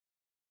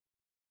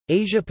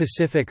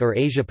Asia-Pacific or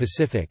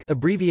Asia-Pacific,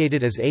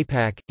 abbreviated as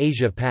APAC,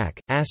 Asia-Pac,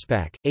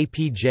 ASPAC,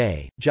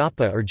 APJ,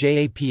 JAPA or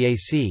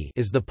JAPAC,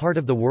 is the part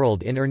of the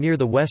world in or near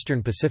the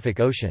western Pacific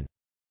Ocean.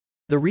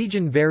 The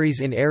region varies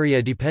in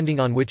area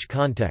depending on which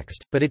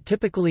context, but it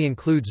typically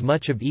includes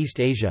much of East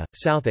Asia,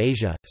 South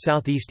Asia,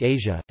 Southeast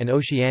Asia, and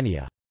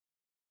Oceania.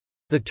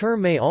 The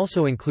term may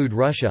also include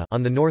Russia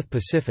on the North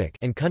Pacific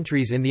and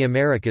countries in the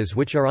Americas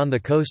which are on the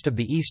coast of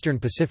the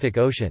eastern Pacific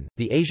Ocean.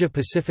 The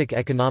Asia-Pacific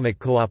Economic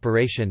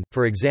Cooperation,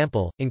 for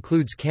example,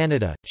 includes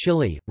Canada,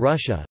 Chile,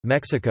 Russia,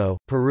 Mexico,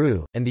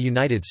 Peru, and the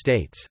United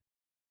States.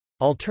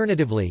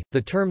 Alternatively, the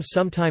term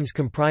sometimes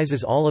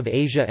comprises all of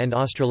Asia and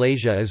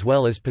Australasia as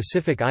well as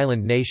Pacific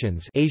Island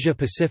nations,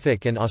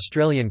 Asia-Pacific and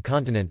Australian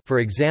continent, for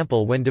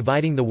example when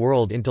dividing the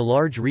world into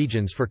large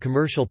regions for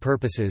commercial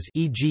purposes,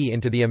 e.g.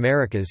 into the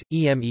Americas,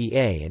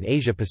 EMEA and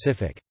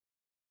Asia-Pacific.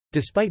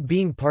 Despite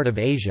being part of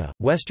Asia,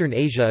 Western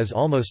Asia is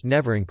almost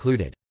never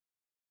included.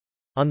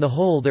 On the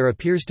whole, there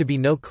appears to be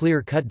no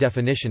clear-cut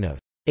definition of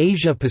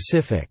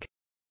Asia-Pacific,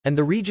 and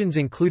the regions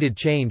included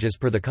change as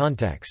per the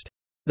context.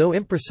 Though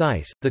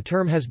imprecise, the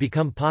term has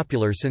become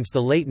popular since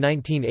the late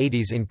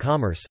 1980s in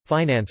commerce,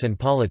 finance and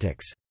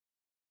politics.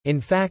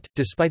 In fact,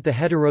 despite the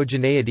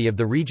heterogeneity of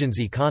the region's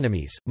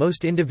economies,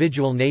 most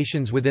individual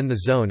nations within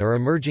the zone are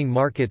emerging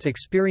markets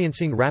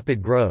experiencing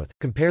rapid growth.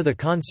 Compare the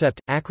concept,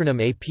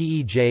 acronym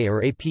APEJ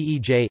or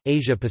APEJ,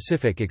 Asia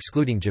Pacific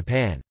excluding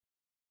Japan.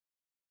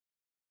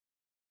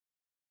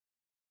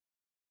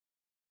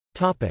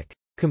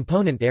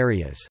 Component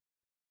areas.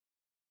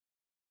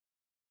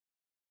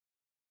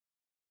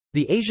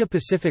 The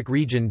Asia-Pacific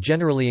region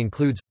generally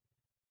includes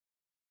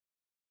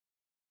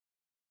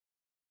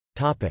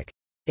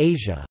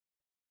Asia,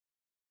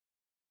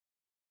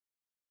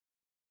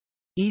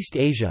 East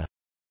Asia,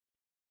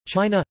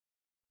 China,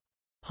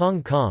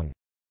 Hong Kong,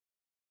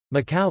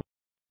 Macau,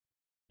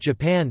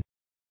 Japan,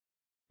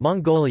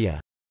 Mongolia,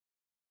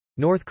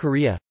 North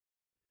Korea,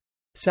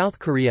 South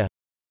Korea,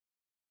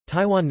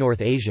 Taiwan.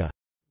 North Asia,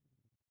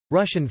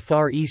 Russian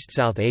Far East.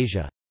 South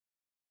Asia,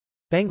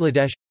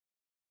 Bangladesh,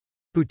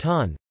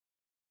 Bhutan,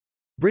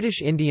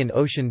 British Indian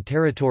Ocean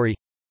Territory,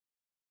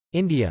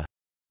 India,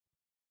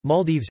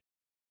 Maldives,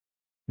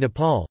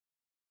 Nepal,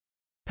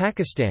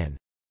 Pakistan,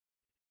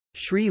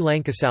 Sri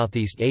Lanka.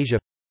 Southeast Asia,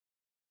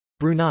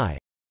 Brunei,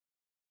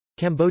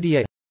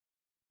 Cambodia,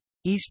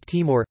 East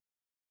Timor,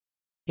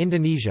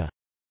 Indonesia,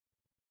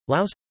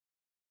 Laos,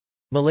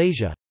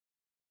 Malaysia,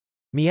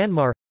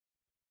 Myanmar,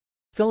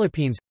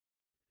 Philippines,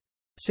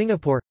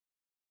 Singapore,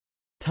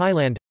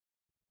 Thailand,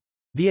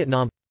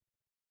 Vietnam.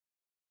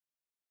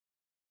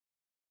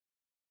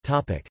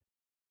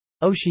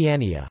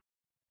 Oceania.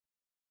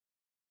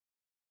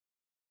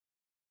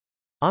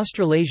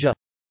 Australasia,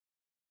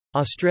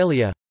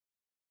 Australia,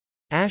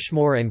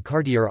 Ashmore and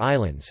Cartier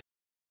Islands,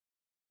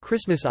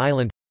 Christmas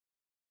Island,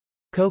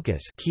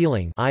 Cocos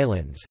Keeling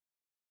Islands,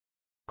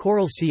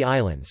 Coral Sea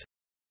Islands,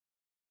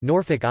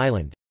 Norfolk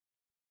Island,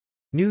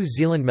 New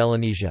Zealand.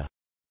 Melanesia,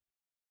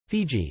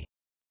 Fiji,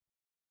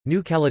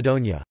 New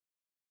Caledonia,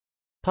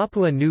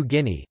 Papua New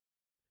Guinea,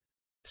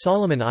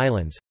 Solomon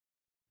Islands,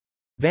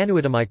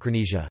 Vanuatu.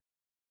 Micronesia,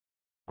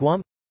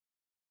 Guam,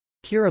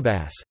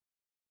 Kiribati,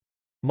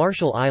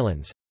 Marshall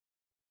Islands,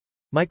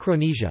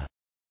 Micronesia,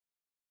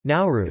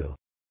 Nauru,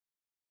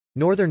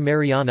 Northern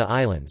Mariana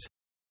Islands,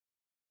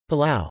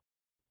 Palau,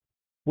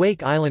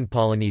 Wake Island.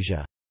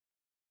 Polynesia,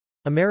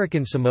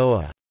 American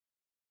Samoa,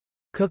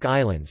 Cook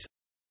Islands,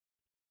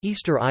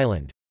 Easter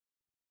Island,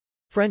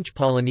 French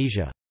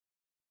Polynesia,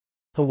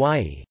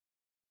 Hawaii,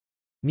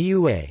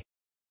 Niue,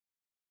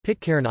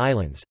 Pitcairn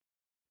Islands,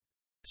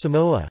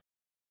 Samoa,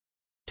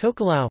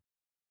 Tokelau,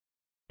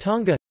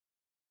 Tonga,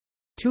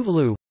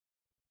 Tuvalu,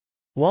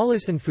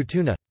 Wallis and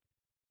Futuna.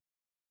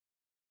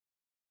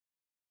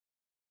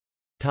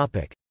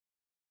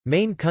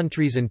 Main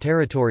countries and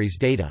territories.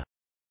 Data.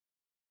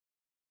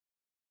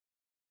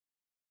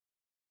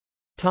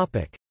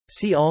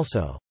 See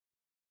also: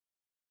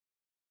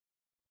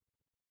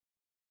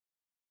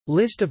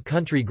 List of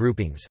country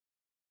groupings,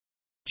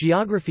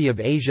 Geography of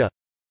Asia,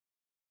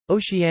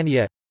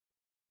 Oceania,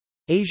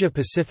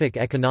 Asia-Pacific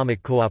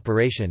Economic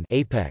Cooperation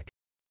 (APEC),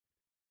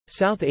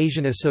 South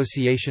Asian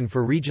Association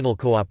for Regional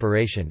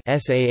Cooperation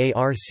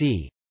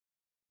 (SAARC),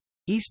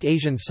 East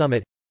Asian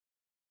Summit,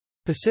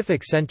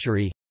 Pacific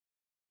Century,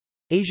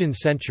 Asian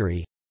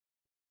Century,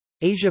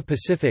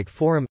 Asia-Pacific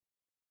Forum,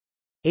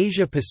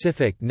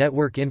 Asia-Pacific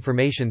Network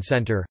Information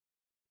Center,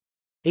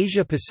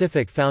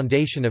 Asia-Pacific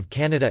Foundation of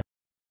Canada,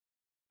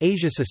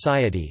 Asia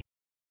Society,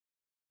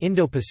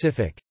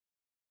 Indo-Pacific,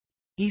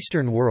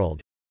 Eastern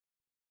World,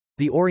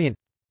 the Orient.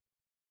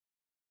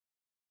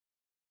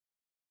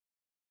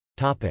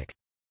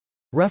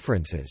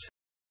 References.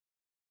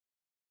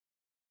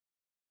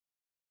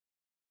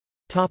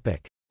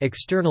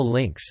 External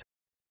links.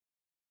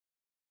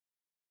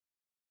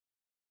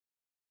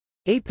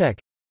 APEC,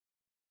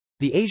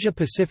 the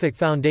Asia-Pacific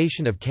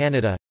Foundation of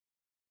Canada,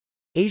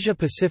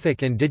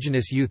 Asia-Pacific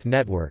Indigenous Youth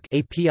Network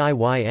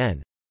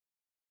 (APIYN),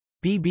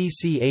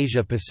 BBC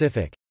Asia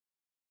Pacific,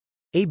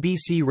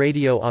 ABC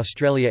Radio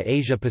Australia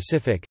Asia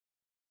Pacific,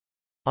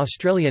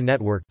 Australia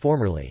Network,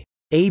 formerly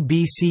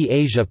ABC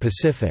Asia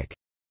Pacific,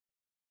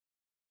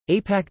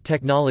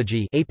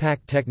 APAC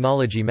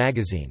Technology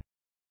Magazine.